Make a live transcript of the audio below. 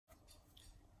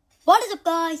What is up,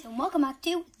 guys, and welcome back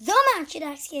to the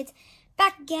Matchattax kids.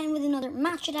 Back again with another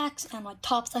Matchattax, like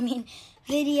TOPPS,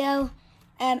 video.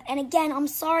 And again, I'm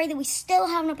sorry that we still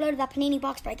haven't uploaded that Panini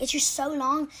box break. It's just so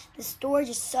long. The storage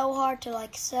is so hard to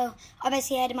so I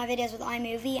basically edit my videos with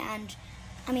iMovie, and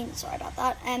sorry about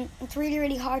that. It's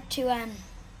really hard to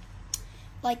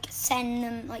send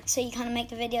them, so you kind of make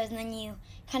the videos and then you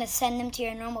kind of send them to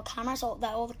your normal camera so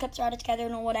that all the clips are added together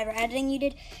and whatever editing you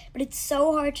did. But it's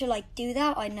so hard to do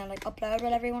that, I don't know, upload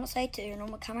whatever you want to say to your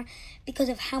normal camera because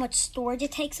of how much storage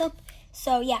it takes up.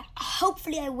 So yeah,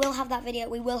 hopefully I will have that video.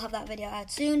 We will have that video out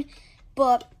soon,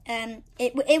 but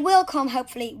it will come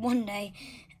hopefully one day,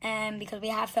 because we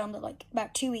have filmed it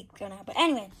about 2 weeks ago now. But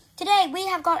anyway, today we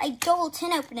have got a double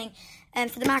tin opening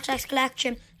for the Matchattax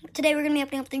collection. Today we're going to be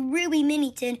opening up the Ruby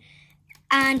mini tin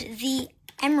and the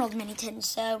Emerald mini tin.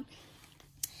 So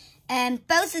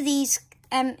both of these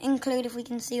include, if we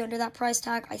can see under that price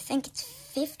tag, I think it's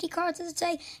 50 cards, does it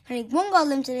say? One gold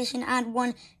limited edition and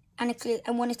one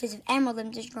exclusive Emerald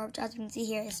limited edition card, which, as you can see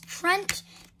here, is Trent.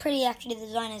 Pretty, actually. The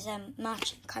design is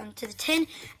matching kind of to the tin.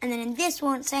 And then in this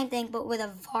one, same thing, but with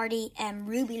a Vardy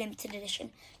Ruby limited edition.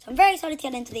 So I'm very excited to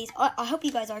get into these. I hope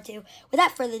you guys are too.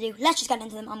 Without further ado, let's just get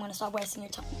into them. I'm going to stop wasting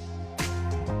your time.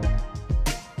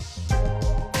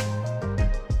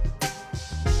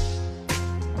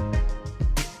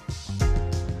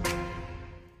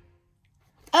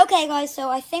 Okay, guys, so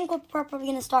I think we're probably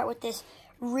going to start with this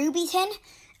Ruby tin.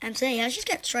 So yeah, let's just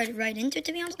get straight right into it,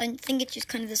 to be honest. I think it's just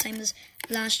kind of the same as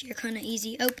last year, kind of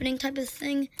easy opening type of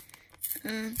thing.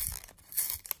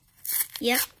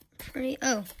 Yeah, pretty...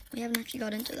 Oh, we haven't actually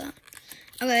got into that.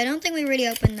 Okay, I don't think we really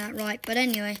opened that right, but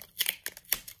anyway.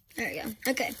 There we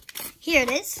go. Okay, here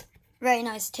it is. Very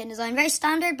nice tin design. Very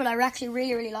standard, but I actually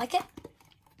really like it.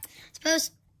 I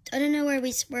don't know where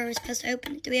we're supposed to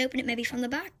open it. Do we open it maybe from the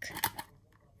back?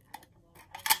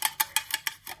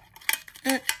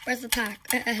 Where's the pack?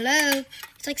 Hello?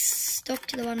 It's stuck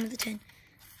to the bottom of the tin.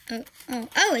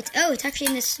 It's actually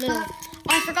in this little... Oh,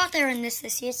 I forgot they were in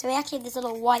this year. So we actually have this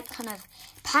little white kind of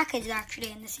package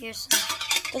actually in this year. So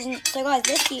guys,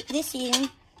 this season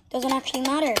doesn't actually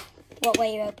matter what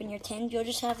way you open your tin. You'll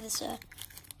just have this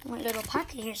white little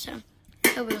packet here. So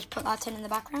we'll just put that tin in the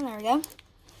background. There we go.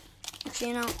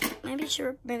 Actually,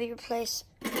 maybe replace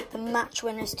the match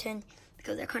winners tin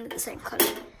because they're kind of the same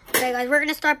color. Okay, guys, we're going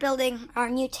to start building our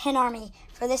new tin army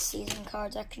for this season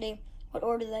cards, actually. What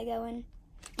order do they go in?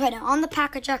 Right, now, on the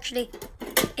package, actually,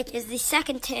 it is the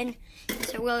second tin,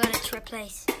 so we're going to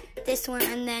replace this one,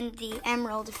 and then the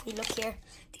emerald, if we look here,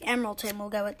 the emerald tin will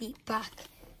go at the back.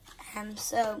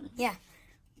 So, yeah.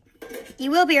 You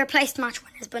will be replaced match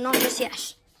winners, but not just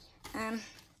yet.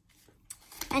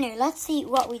 Anyway, let's see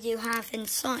what we do have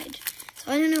inside.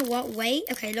 So, I don't know what weight.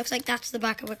 Okay, looks like that's the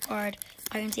back of a card.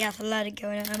 I can see athletic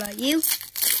going. I don't know about you.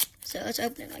 So let's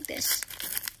open it like this.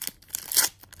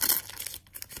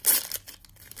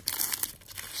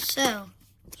 So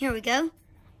here we go.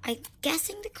 I'm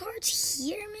guessing the card's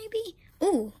here maybe.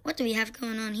 Oh, what do we have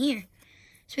going on here?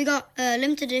 So we got a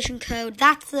limited edition code.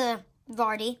 That's the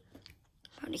Vardy.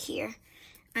 Found it here.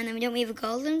 And then we have a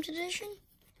gold limited edition.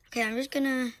 Okay, I'm just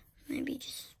gonna maybe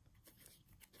just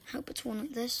hope it's one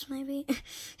like this maybe.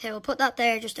 Okay, we'll put that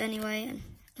there just anyway, and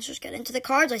let's just get into the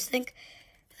cards, I think.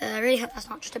 I really hope that's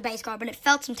not just a base card, but it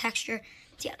felt some texture.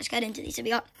 So yeah, let's get into these. So we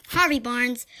got Harvey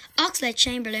Barnes,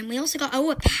 Oxlade-Chamberlain. We also got,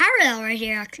 a parallel right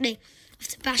here, actually, of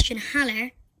Sebastian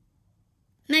Haller.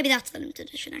 Maybe that's the limited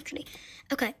edition, actually.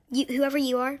 Okay, whoever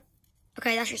you are.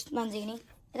 Okay, that's just Lanzini.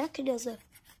 It actually does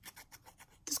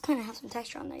kind of have some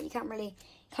texture on there. You can't really,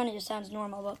 kind of just sounds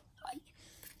normal, but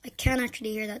I can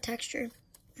actually hear that texture.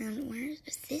 And where is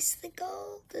this the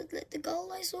goal? The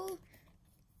goal I saw?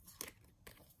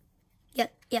 Yeah.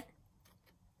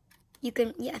 You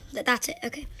can, yeah, that's it.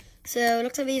 Okay. So it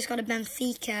looks like we just got a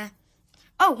Benfica.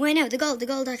 Oh, wait, no, the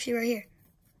gold actually right here.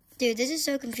 Dude, this is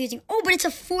so confusing. Oh, but it's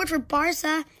a Ford for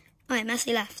Barca. Oh, yeah,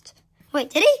 Messi left. Wait,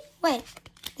 did he? Wait,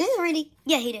 this is really,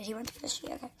 yeah, he did. He went to this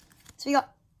year. Okay. So we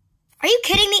got, are you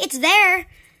kidding me? It's there.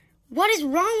 What is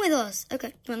wrong with us?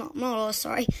 Okay, well, not us,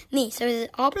 sorry. Me. So is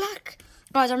it all black?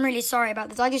 Guys, I'm really sorry about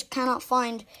this. I just cannot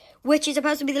find which is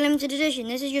supposed to be the limited edition.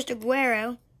 This is just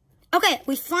Aguero. Okay,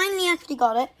 we finally actually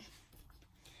got it.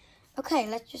 Okay,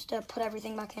 let's just put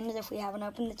everything back in as if we haven't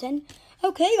opened the tin.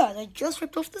 Okay, guys, I just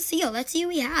ripped off the seal. Let's see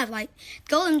what we have.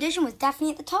 Golden edition was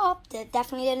definitely at the top. They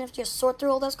definitely didn't have to just sort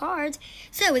through all those cards.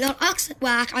 So we got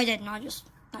well, I didn't. I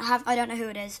don't know who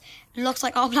it is. It looks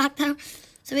like all black though.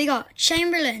 So we got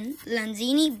Chamberlain,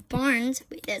 Lanzini, Barnes.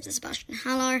 Wait, there's a Sebastian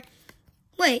Haller.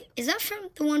 Wait, is that from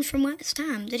the one from West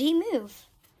Ham? Did he move?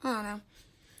 I don't know.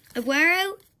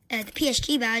 Aguero, the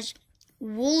PSG badge,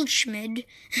 Waldschmidt,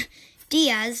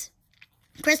 Diaz,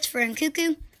 Christopher and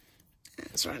Cuckoo.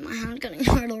 Sorry, my hand's getting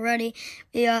hurt already.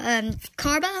 We got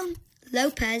Carbo,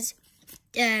 Lopez,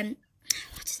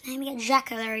 what's his name again?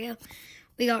 Xhaka, there we go.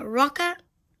 We got Rocca.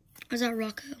 Was that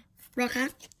Rocco? Rocca.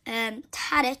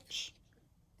 Tadic,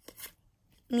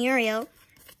 Muriel,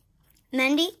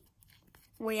 Mendy.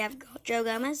 We have got Joe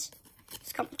Gomez,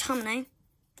 Scott McTominay,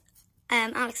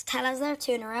 Alex Tellez there,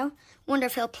 2 in a row. Wonder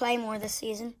if he'll play more this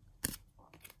season.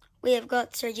 We have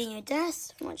got Serginho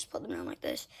Dest. I might just put them down like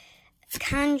this.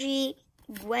 Kanji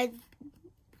Guedelli.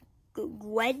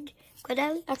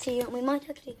 Actually, we might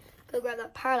actually go grab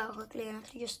that parallel quickly and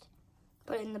actually just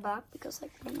put it in the back because,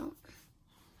 like, why not?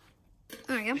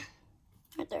 There we go.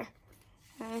 Right there.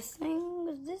 I think,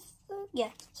 was this the... Yeah.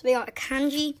 So we got a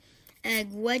Kanji,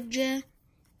 Guedja,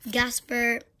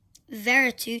 Gasper,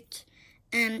 Veritut,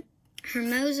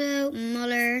 Hermoso,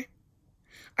 Muller.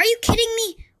 Are you kidding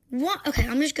me? What? Okay,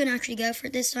 I'm just going to actually go for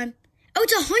it this time. Oh,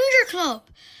 it's a 100 club.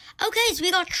 Okay, so we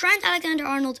got Trent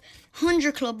Alexander-Arnold,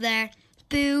 100 club there.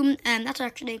 Boom. That's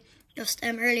actually just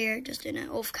earlier, just in an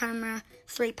off-camera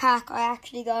 3-pack. I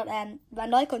actually got Van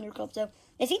Dijk 100 club, so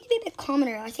they seem to be a bit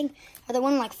commoner. I think they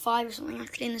won like 5 or something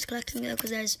actually in this collection though,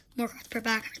 because there's more cards per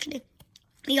pack actually.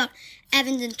 We got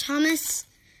Evans and Thomas,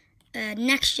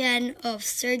 next gen of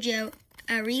Sergio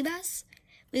Arribas.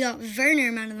 We got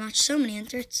Werner, man of the match, so many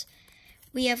inserts.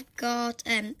 We have got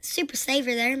Super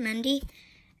Saver there, Mendy.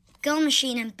 Goal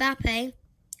Machine Mbappe.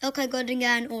 Ilkay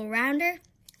Gundogan all-rounder.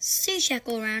 Soucek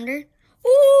all-rounder.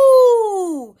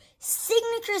 Ooh!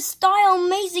 Signature style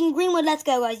Mason Greenwood. Let's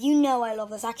go, guys. You know I love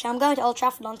this. Actually, I'm going to Old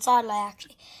Trafford on Saturday,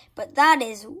 actually. But that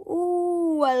is...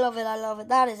 Ooh, I love it. I love it.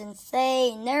 That is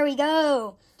insane. There we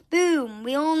go. Boom.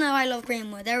 We all know I love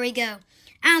Greenwood. There we go.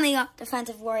 And we got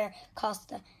Defensive Warrior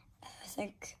Costa. I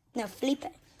think... No, Felipe.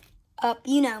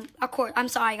 You know, of course. I'm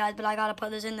sorry, guys, but I got to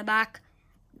put this in the back.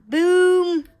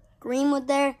 Boom. Greenwood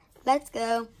there. Let's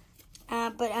go.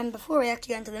 But before we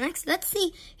actually get into the next, let's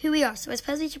see who we are. So I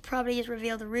suppose we should probably just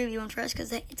reveal the Ruby one first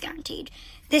because it's guaranteed.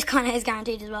 This kind of is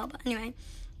guaranteed as well. But anyway,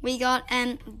 we got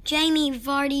Jamie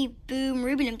Vardy, boom,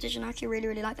 Ruby limited edition. I actually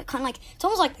really like that. Kind of like, it's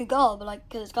almost like the goal, but like,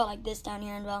 because it's got like this down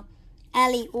here as well.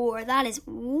 Ellie Orr, that is,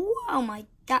 wow,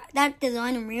 that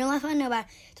design in real life, I don't know about,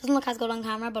 it doesn't look as good on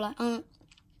camera, but like, oh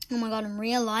my god, in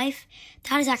real life,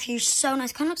 that is actually so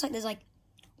nice. Kind of looks like there's like,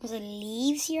 was it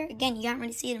leaves here? Again, you can't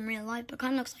really see it in real life, but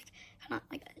kind of looks like a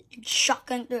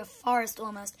shotgun through a forest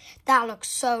almost. That looks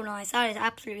so nice. That is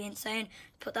absolutely insane.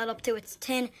 Put that up to its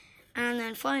tin. And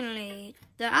then finally,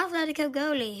 the Atletico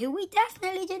goalie, who we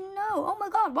definitely didn't know. Oh my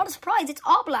god, what a surprise. It's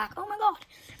Oblak. Oh my god.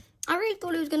 I really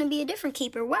thought it was going to be a different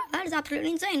keeper. Wow, that is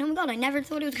absolutely insane. Oh my god, I never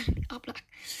thought it was going to be Oblak.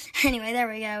 Anyway, there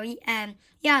we go.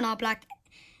 Jan Oblak,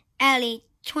 Ellie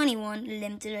 21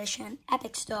 limited edition.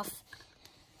 Epic stuff.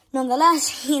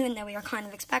 Nonetheless, even though we were kind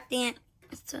of expecting it,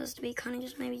 it's supposed to be kind of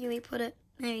just maybe we put it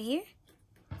maybe here.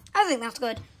 I think that's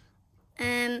good.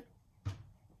 Do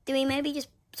we maybe just...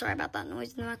 Sorry about that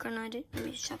noise in the background. Let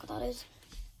me just check what that is.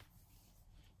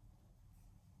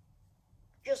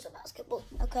 Just a basketball.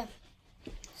 Okay.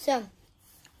 So,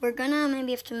 we're gonna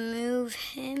maybe have to move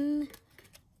him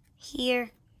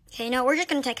here. Okay, no, we're just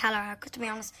gonna take Keller out, because to be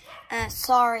honest,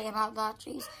 sorry about that,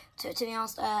 jeez. To be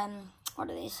honest, what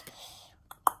are these?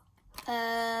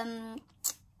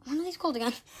 What are these called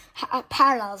again?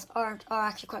 Parallels are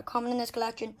actually quite common in this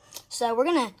collection. So we're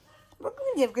gonna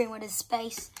give Greenwood his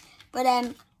space. But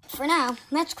for now,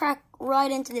 let's crack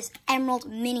right into this Emerald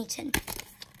Mini tin.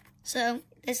 So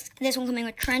this one coming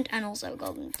with Trent and also a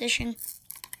Golden Edition.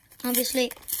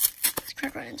 Obviously, let's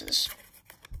crack right into this.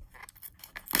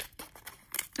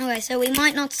 Okay, so we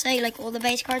might not say like all the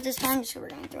base cards this time, so we're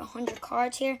going through 100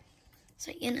 cards here.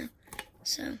 So you know.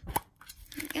 So there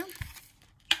we go.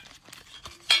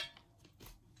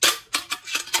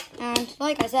 And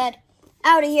like I said,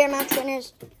 out of here, match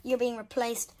winners, you're being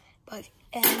replaced by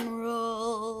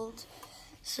Emerald.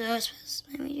 So I suppose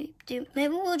maybe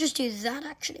we'll just do that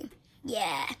actually.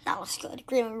 Yeah, that was good.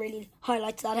 Greenwood really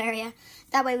highlights that area.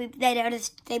 That way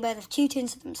they both have 2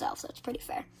 tins to themselves, so it's pretty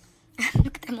fair.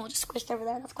 Look at them all just squished over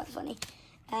there. That's quite funny.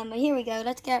 But here we go.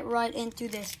 Let's get right into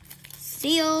this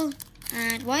seal.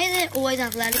 And why is it always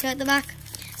Atletico at the back?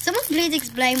 Someone please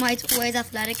explain why it's always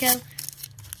Atletico.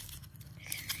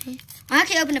 Okay. I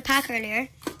actually opened a pack earlier.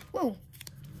 Whoa.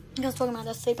 I was talking about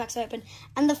those 3 packs I opened.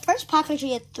 And the first pack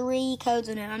actually had 3 codes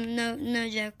in it. I'm no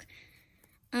joke.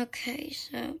 Okay,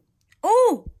 so...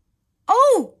 Oh!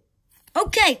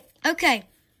 Okay.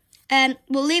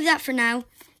 We'll leave that for now.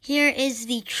 Here is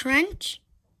the Trent.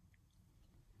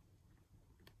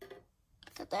 Put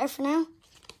that there for now.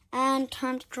 And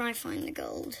time to try find the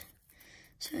gold.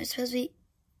 So it's supposed to be,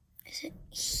 is it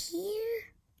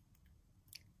here?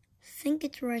 I think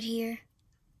it's right here.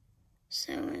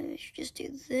 So I should just do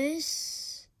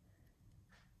this.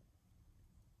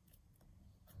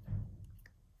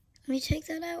 Let me take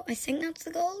that out. I think that's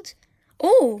the gold.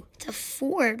 Oh, it's a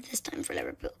 4 this time for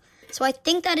Liverpool. So I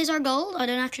think that is our gold. I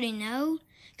don't actually know.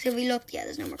 Because if we looked, yeah,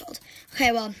 there's no more gold.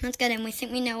 Okay, well, let's get in. We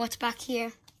think we know what's back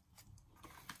here.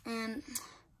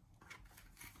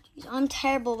 Geez, I'm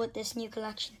terrible with this new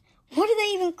collection. What are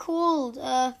they even called?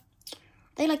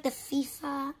 They like the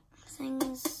FIFA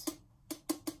things.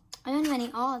 I don't know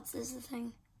any odds, is the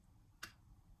thing.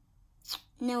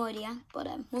 No idea, but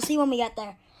we'll see when we get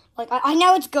there. Like, I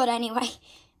know it's good anyway.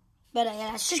 But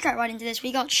yeah, let's just get right into this.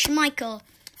 We got Schmeichel,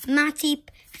 Matip,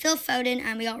 Phil Foden,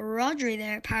 and we got Rodri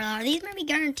there. Parallel. These might be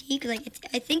guaranteed because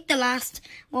I think the last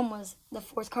one was the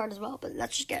 4th card as well. But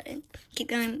let's just get in. Keep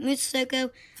going.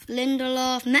 Musoko,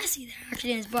 Lindelof, Messi there.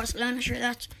 Actually in his Barcelona shirt.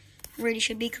 That really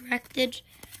should be corrected.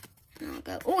 I'll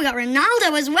go. Oh, we got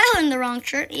Ronaldo as well in the wrong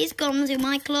shirt. He's coming to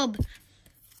my club.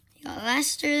 You got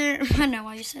Leicester there. I don't know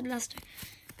why you said Leicester.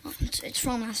 Well, it's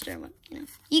from Leicester, but you know,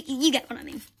 you get what I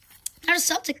mean. There's a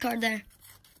Celtic card there.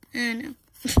 I know.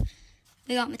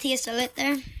 We got Matthias de Ligt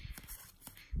there.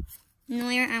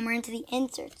 Neuer, and we're into the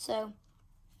insert. So,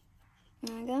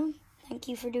 there we go. Thank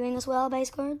you for doing as well,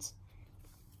 base cards.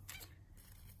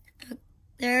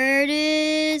 There it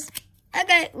is.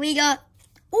 Okay, we got...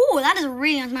 Oh, that is a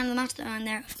really nice man of the match on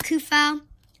there. Kufal.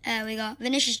 We got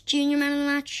Vinicius Jr. man of the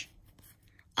match.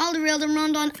 Alderweireld,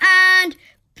 Rondon, and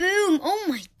boom. Oh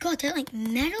my god, they're like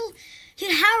metal.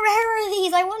 Dude, how rare are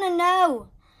these? I want to know.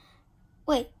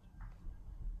 Wait.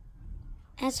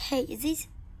 Hey, is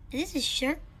this his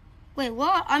shirt? Wait,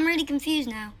 what? I'm really confused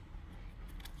now.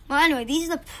 Well, anyway, these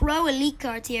are the Pro Elite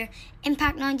cards here.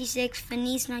 Impact 96,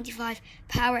 Finesse 95,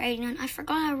 Power 89. I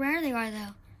forgot how rare they are,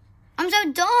 though. I'm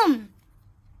so dumb.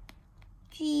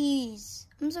 Jeez,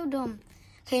 I'm so dumb.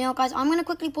 Okay, now, guys, I'm going to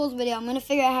quickly pause the video. I'm going to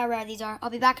figure out how rare these are.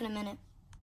 I'll be back in a minute.